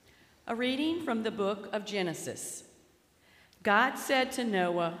A reading from the book of Genesis. God said to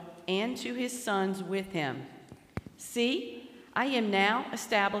Noah and to his sons with him, "See, I am now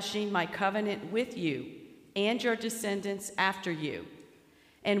establishing my covenant with you and your descendants after you,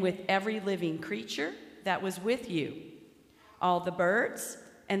 and with every living creature that was with you, all the birds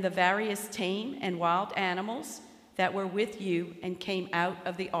and the various tame and wild animals that were with you and came out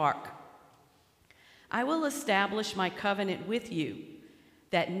of the ark. I will establish my covenant with you,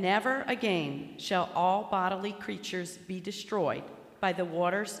 that never again shall all bodily creatures be destroyed by the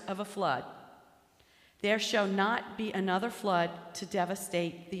waters of a flood. There shall not be another flood to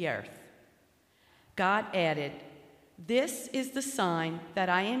devastate the earth." God added, "This is the sign that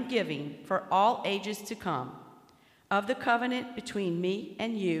I am giving for all ages to come, of the covenant between me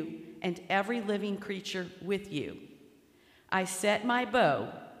and you and every living creature with you. I set my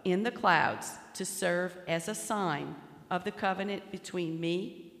bow in the clouds to serve as a sign of the covenant between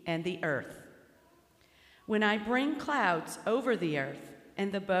me and the earth. When I bring clouds over the earth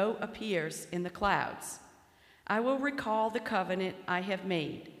and the bow appears in the clouds, I will recall the covenant I have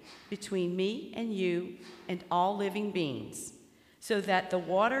made between me and you and all living beings, so that the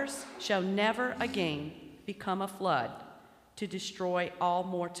waters shall never again become a flood to destroy all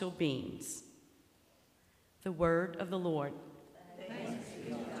mortal beings." The word of the Lord. Thanks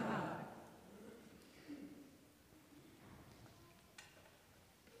be to God.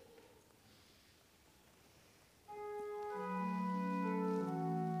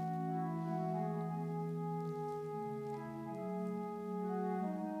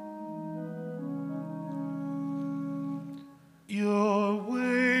 Your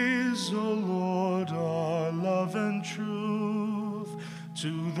ways, O Lord, are love and truth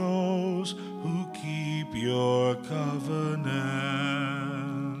to those who keep your covenant.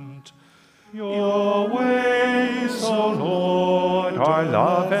 Your ways, O Lord, are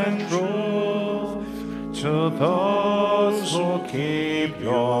love and truth to those who keep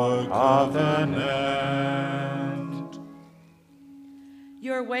your covenant.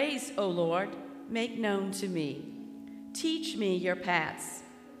 Your ways, O Lord, make known to me. Teach me your paths.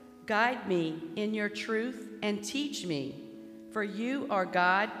 Guide me in your truth and teach me, for you are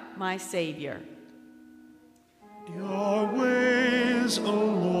God, my Savior. Your ways, O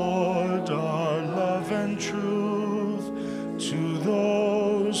Lord, are love and truth to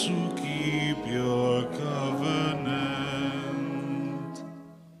those who keep your covenant.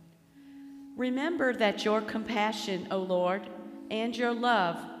 Remember that your compassion, O Lord, and your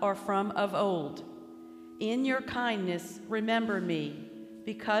love are from of old. In your kindness, remember me,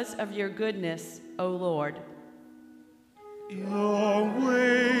 because of your goodness, O Lord. Your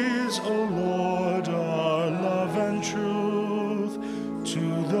ways, O Lord, are love and truth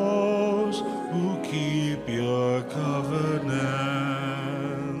to those who keep your covenant.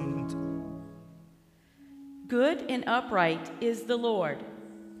 Good and upright is the Lord.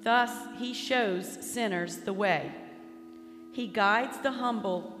 Thus he shows sinners the way. He guides the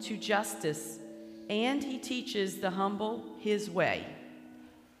humble to justice, and he teaches the humble his way.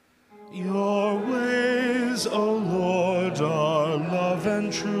 Your ways, O Lord, are love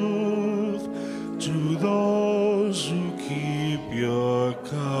and truth to those who keep your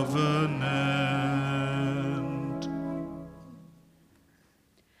covenant.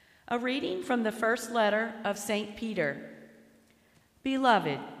 A reading from the first letter of St. Peter.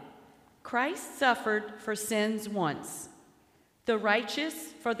 Beloved, Christ suffered for sins once, the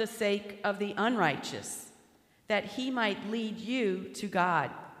righteous for the sake of the unrighteous, that he might lead you to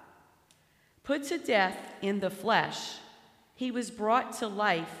God. Put to death in the flesh, he was brought to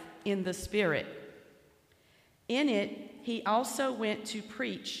life in the Spirit. In it, he also went to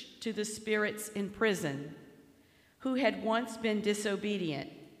preach to the spirits in prison, who had once been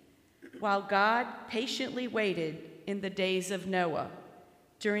disobedient, while God patiently waited in the days of Noah,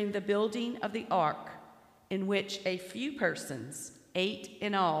 during the building of the ark, in which a few persons, 8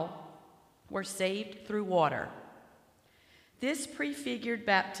 in all, were saved through water. This prefigured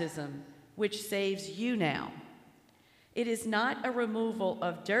baptism, which saves you now. It is not a removal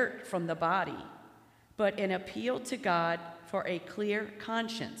of dirt from the body, but an appeal to God for a clear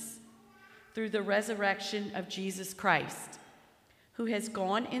conscience through the resurrection of Jesus Christ, who has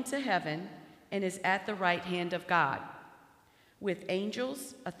gone into heaven and is at the right hand of God, with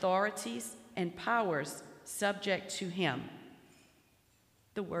angels, authorities, and powers subject to him.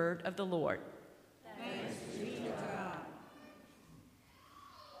 The word of the Lord. Thanks be to God.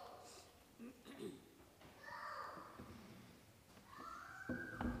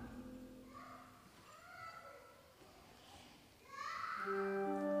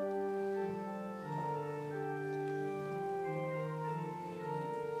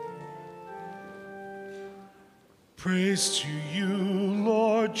 Praise to you,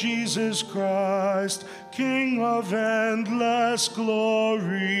 Lord Jesus Christ, King of endless glory.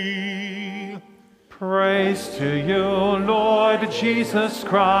 Praise to you, Lord Jesus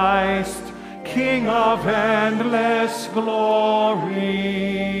Christ, King of endless glory.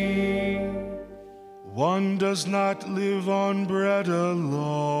 One does not live on bread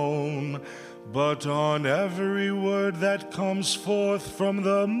alone, but on every word that comes forth from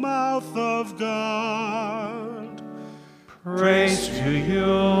the mouth of God. Praise to you,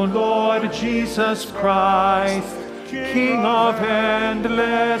 Lord Jesus Christ, King of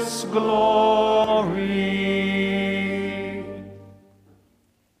endless glory.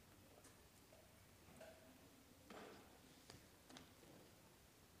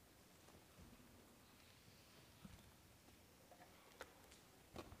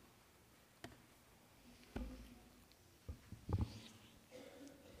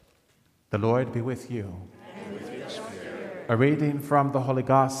 The Lord be with you. And with your spirit. A reading from the Holy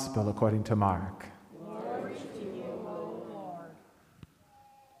Gospel according to Mark. Glory to you, O Lord.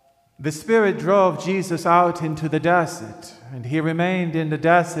 The Spirit drove Jesus out into the desert, and he remained in the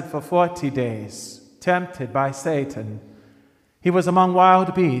desert for 40 days, tempted by Satan. He was among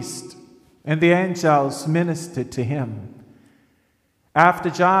wild beasts, and the angels ministered to him. After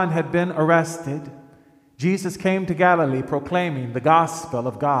John had been arrested, Jesus came to Galilee proclaiming the gospel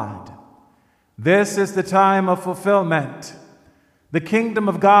of God. This is the time of fulfillment. The kingdom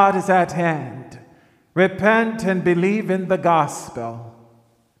of God is at hand. Repent and believe in the gospel.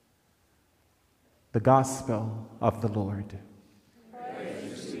 The gospel of the Lord.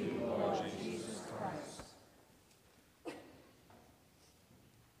 Praise to you, Lord Jesus Christ.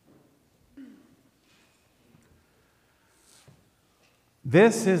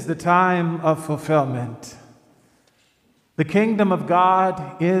 This is the time of fulfillment. The kingdom of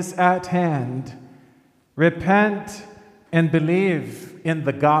God is at hand. Repent and believe in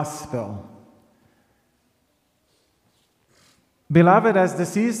the gospel. Beloved, as the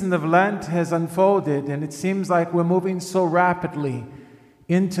season of Lent has unfolded, and it seems like we're moving so rapidly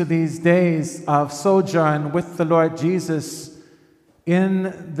into these days of sojourn with the Lord Jesus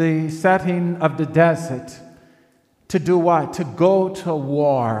in the setting of the desert, to do what? To go to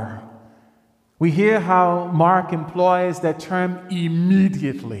war. We hear how Mark employs that term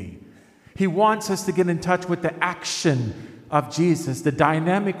immediately. He wants us to get in touch with the action of Jesus, the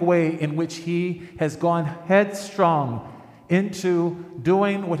dynamic way in which he has gone headstrong into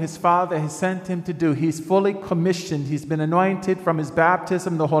doing what his Father has sent him to do. He's fully commissioned. He's been anointed from his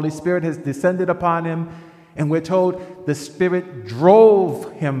baptism. The Holy Spirit has descended upon him. And we're told the Spirit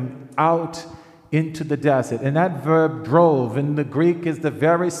drove him out into the desert. And that verb drove in the Greek is the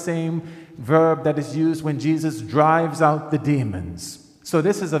very same verb that is used when Jesus drives out the demons. So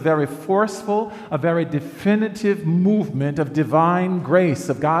this is a very forceful, a very definitive movement of divine grace,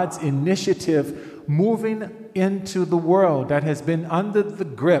 of God's initiative moving into the world that has been under the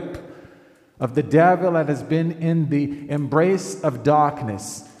grip of the devil, that has been in the embrace of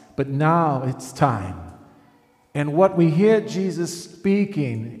darkness. But now it's time. And what we hear Jesus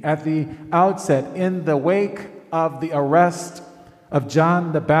speaking at the outset in the wake of the arrest of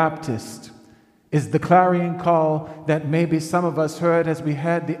John the Baptist is the clarion call that maybe some of us heard as we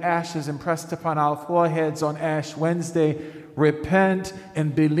had the ashes impressed upon our foreheads on Ash Wednesday. Repent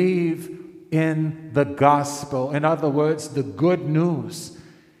and believe in the gospel. In other words, the good news.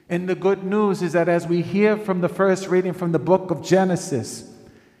 And the good news is that as we hear from the first reading from the book of Genesis,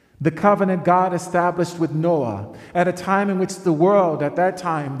 the covenant God established with Noah at a time in which the world at that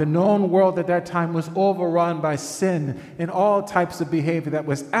time, the known world at that time, was overrun by sin and all types of behavior that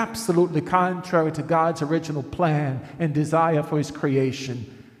was absolutely contrary to God's original plan and desire for his creation.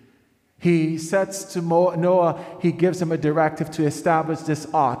 He sets to Noah, he gives him a directive to establish this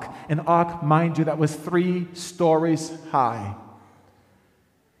ark. An ark, mind you, that was 3 stories high.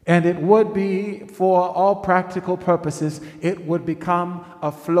 And it would be, for all practical purposes, it would become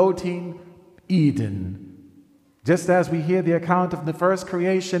a floating Eden. Just as we hear the account of the first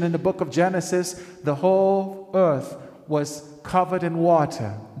creation in the book of Genesis, the whole earth was covered in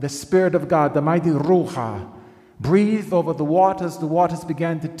water. The Spirit of God, the mighty Ruach, breathed over the waters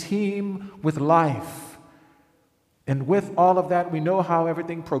began to teem with life. And with all of that, we know how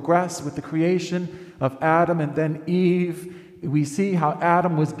everything progressed with the creation of Adam and then Eve. We see how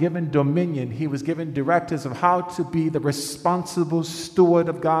Adam was given dominion. He was given directives of how to be the responsible steward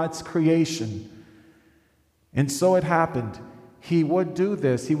of God's creation. And so it happened. He would do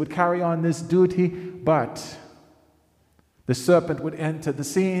this. He would carry on this duty, but the serpent would enter the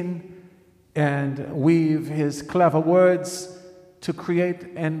scene and weave his clever words to create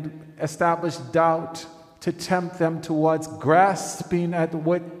and establish doubt to tempt them towards grasping at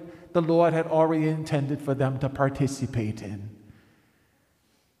what the Lord had already intended for them to participate in.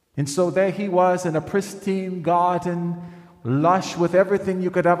 And so there he was in a pristine garden, lush with everything you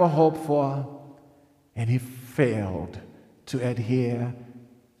could ever hope for, and he failed to adhere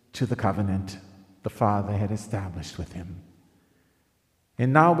to the covenant the Father had established with him.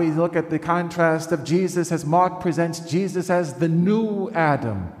 And now we look at the contrast of Jesus as Mark presents Jesus as the new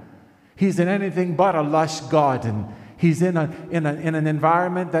Adam. He's in anything but a lush garden. He's in an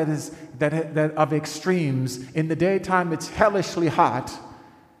environment that of extremes. In the daytime, it's hellishly hot.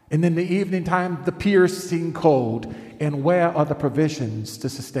 And in the evening time, the piercing cold. And where are the provisions to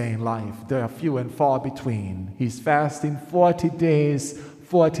sustain life? They are few and far between. He's fasting 40 days,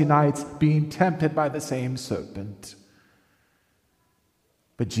 40 nights, being tempted by the same serpent.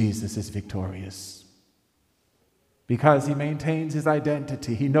 But Jesus is victorious. Because he maintains his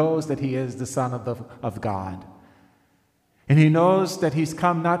identity. He knows that he is the Son of God. And he knows that he's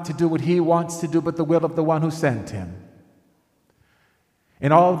come not to do what he wants to do, but the will of the one who sent him.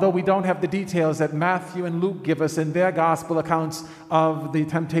 And although we don't have the details that Matthew and Luke give us in their gospel accounts of the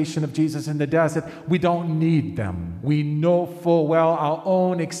temptation of Jesus in the desert, we don't need them. We know full well our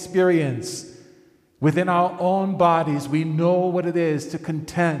own experience. Within our own bodies, we know what it is to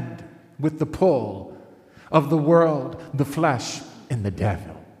contend with the pull of the world, the flesh, and the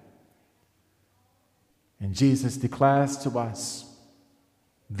devil. And Jesus declares to us,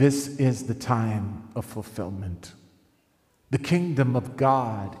 this is the time of fulfillment. The kingdom of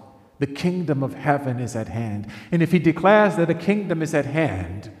God, the kingdom of heaven is at hand. And if he declares that a kingdom is at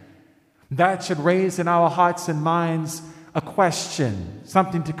hand, that should raise in our hearts and minds a question,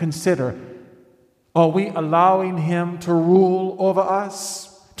 something to consider. Are we allowing him to rule over us,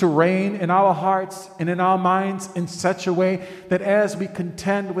 to reign in our hearts and in our minds in such a way that as we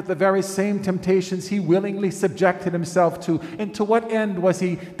contend with the very same temptations he willingly subjected himself to? And to what end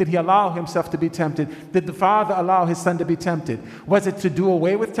did he allow himself to be tempted? Did the Father allow his Son to be tempted? Was it to do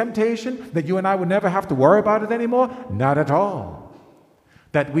away with temptation, that you and I would never have to worry about it anymore? Not at all.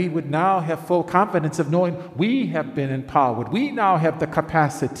 That we would now have full confidence of knowing we have been empowered. We now have the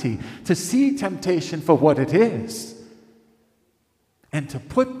capacity to see temptation for what it is and to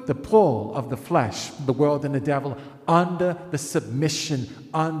put the pull of the flesh, the world, and the devil under the submission,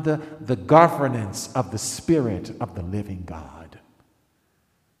 under the governance of the Spirit of the living God.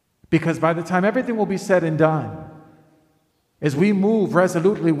 Because by the time everything will be said and done, as we move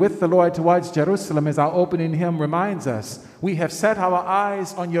resolutely with the Lord towards Jerusalem, as our opening hymn reminds us, we have set our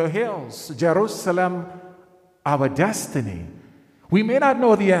eyes on your hills, Jerusalem, our destiny. We may not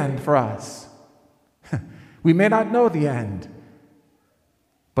know the end for us. We may not know the end.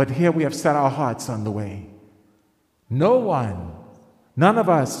 But here we have set our hearts on the way. None of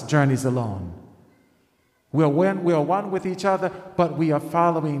us journeys alone. We are one with each other, but we are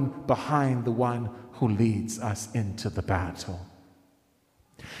following behind the one who leads us into the battle.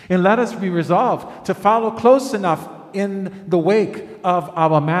 And let us be resolved to follow close enough in the wake of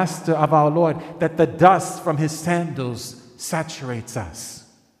our Master, of our Lord, that the dust from his sandals saturates us.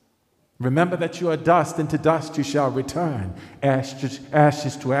 Remember that you are dust, and to dust you shall return. Ashes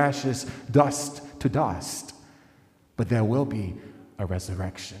to ashes, dust to dust. But there will be a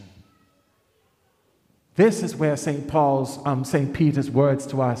resurrection. This is where St. Peter's words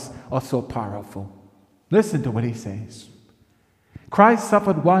to us are so powerful. Listen to what he says. Christ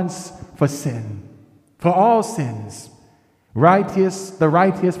suffered once for sin, for all sins, the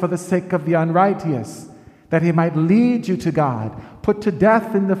righteous for the sake of the unrighteous, that he might lead you to God. Put to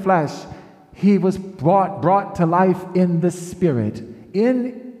death in the flesh, he was brought to life in the Spirit.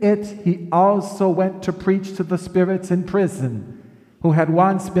 In it he also went to preach to the spirits in prison, who had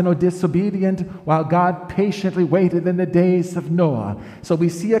once been disobedient, while God patiently waited in the days of Noah. So we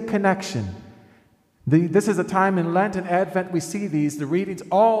see a connection. This is a time in Lent and Advent we see the readings,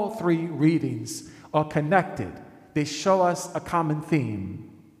 all three readings are connected. They show us a common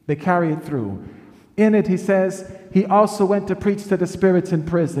theme. They carry it through. In it, he says, he also went to preach to the spirits in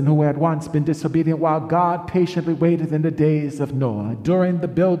prison who had once been disobedient, while God patiently waited in the days of Noah, during the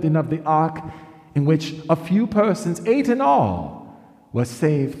building of the ark, in which a few persons, 8 in all, were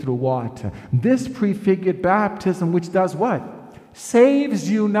saved through water. This prefigured baptism, which does what? Saves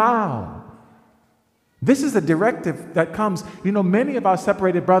you now. This is a directive that comes, many of our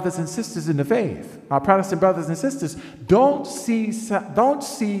separated brothers and sisters in the faith, our Protestant brothers and sisters, don't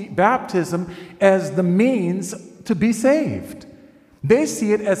see baptism as the means to be saved. They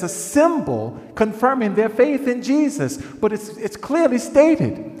see it as a symbol confirming their faith in Jesus. But it's clearly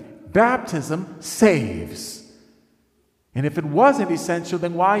stated, baptism saves. And if it wasn't essential,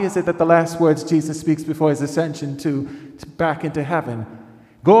 then why is it that the last words Jesus speaks before his ascension to back into heaven?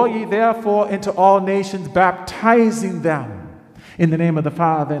 Go ye therefore into all nations, baptizing them in the name of the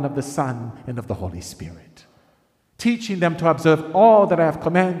Father and of the Son and of the Holy Spirit, teaching them to observe all that I have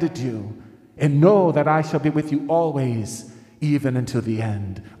commanded you, and know that I shall be with you always, even until the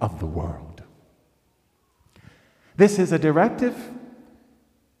end of the world. This is a directive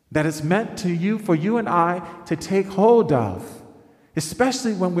that is meant for you and I to take hold of,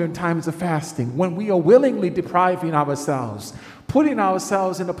 especially when we're in times of fasting, when we are willingly depriving ourselves, putting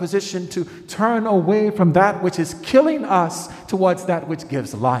ourselves in a position to turn away from that which is killing us towards that which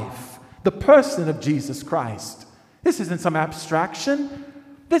gives life, the person of Jesus Christ. This isn't some abstraction.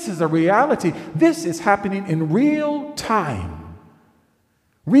 This is a reality. This is happening in real time.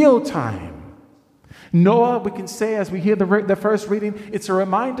 Real time. Noah, we can say, as we hear the first reading, it's a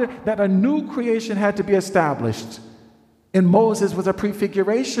reminder that a new creation had to be established. And Moses was a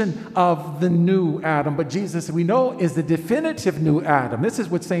prefiguration of the new Adam. But Jesus, we know, is the definitive new Adam. This is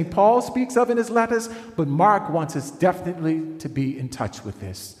what St. Paul speaks of in his letters, but Mark wants us definitely to be in touch with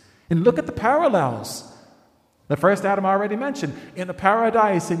this. And look at the parallels. The first Adam I already mentioned, in the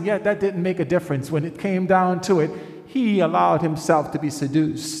paradise, and yet that didn't make a difference. When it came down to it, he allowed himself to be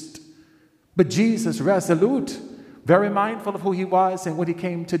seduced. But Jesus, resolute, very mindful of who he was and what he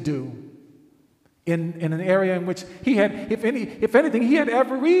came to do, in an area in which he had, if anything, he had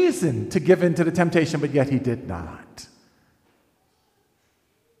every reason to give in to the temptation, but yet he did not.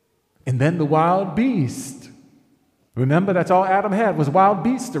 And then the wild beast. Remember, that's all Adam had, was wild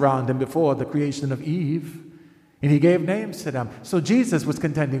beasts around him before the creation of Eve. And he gave names to them. So Jesus was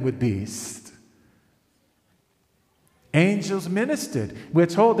contending with beasts. Angels ministered. We're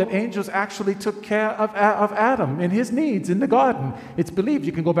told that angels actually took care of Adam and his needs in the garden. It's believed,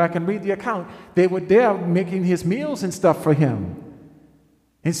 you can go back and read the account. They were there making his meals and stuff for him.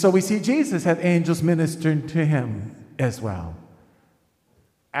 And so we see Jesus had angels ministering to him as well.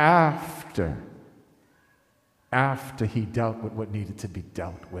 After he dealt with what needed to be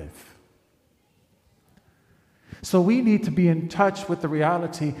dealt with. So we need to be in touch with the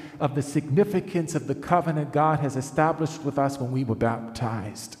reality of the significance of the covenant God has established with us when we were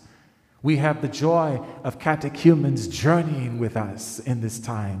baptized. We have the joy of catechumens journeying with us in this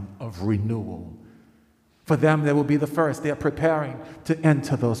time of renewal. For them, they will be the first. They are preparing to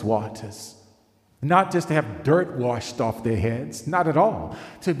enter those waters. Not just to have dirt washed off their heads, not at all.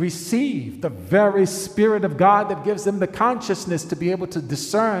 To receive the very Spirit of God that gives them the consciousness to be able to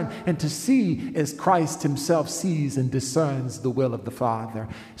discern and to see as Christ himself sees and discerns the will of the Father,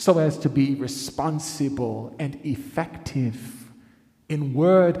 so as to be responsible and effective in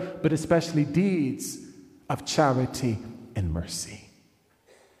word, but especially deeds of charity and mercy.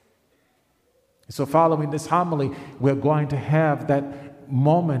 So following this homily, we're going to have that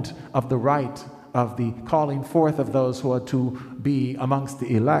moment of the rite of the calling forth of those who are to be amongst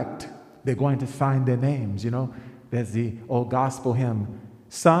the elect. They're going to sign their names, There's the old gospel hymn,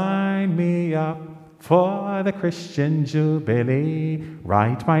 sign me up for the Christian Jubilee.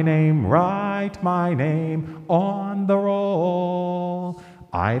 Write my name on the roll.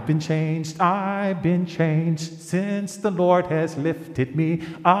 I've been changed since the Lord has lifted me.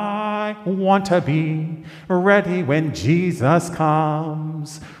 I want to be ready when Jesus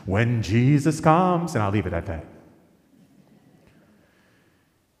comes. When Jesus comes, and I'll leave it at that.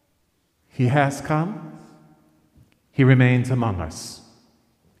 He has come. He remains among us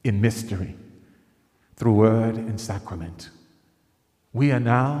in mystery, through word and sacrament. We are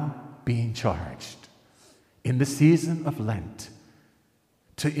now being charged in the season of Lent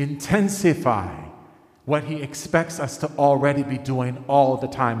to intensify what he expects us to already be doing all the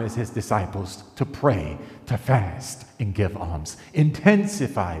time as his disciples, to pray, to fast, and give alms.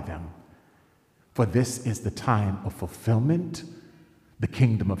 Intensify them. For this is the time of fulfillment. The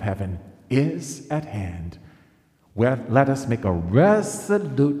kingdom of heaven is at hand. Let us make a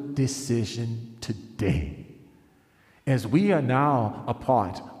resolute decision today. As we are now a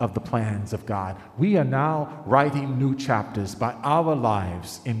part of the plans of God, we are now writing new chapters by our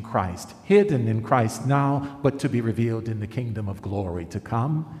lives in Christ, hidden in Christ now, but to be revealed in the kingdom of glory to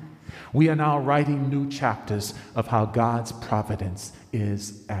come. We are now writing new chapters of how God's providence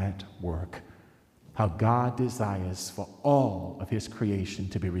is at work, how God desires for all of his creation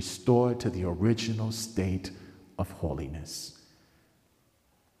to be restored to the original state of holiness.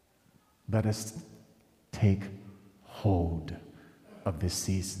 Let us take hold of this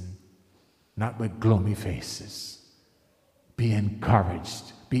season, not with gloomy faces. Be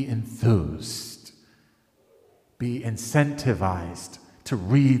encouraged, be enthused, be incentivized to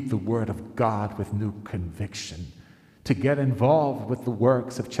read the Word of God with new conviction, to get involved with the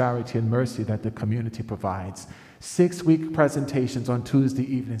works of charity and mercy that the community provides. 6-week presentations on Tuesday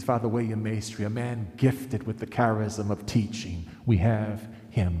evenings. Father William Maestri, a man gifted with the charism of teaching. We have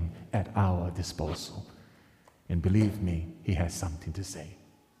him at our disposal. And believe me, he has something to say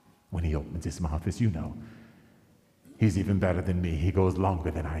when he opens his mouth, as you know. He's even better than me. He goes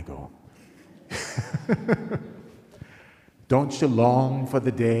longer than I go. Don't you long for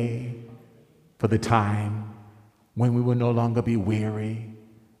the day, for the time when we will no longer be weary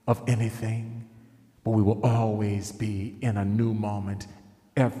of anything, but we will always be in a new moment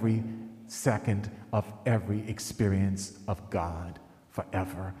every second of every experience of God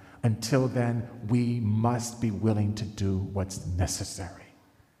forever. Until then, we must be willing to do what's necessary,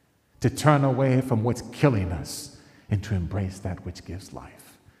 to turn away from what's killing us and to embrace that which gives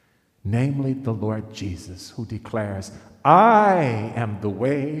life, namely the Lord Jesus, who declares, I am the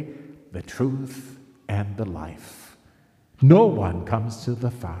way, the truth, and the life. No one comes to the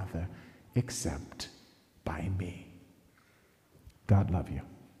Father except by me. God love you.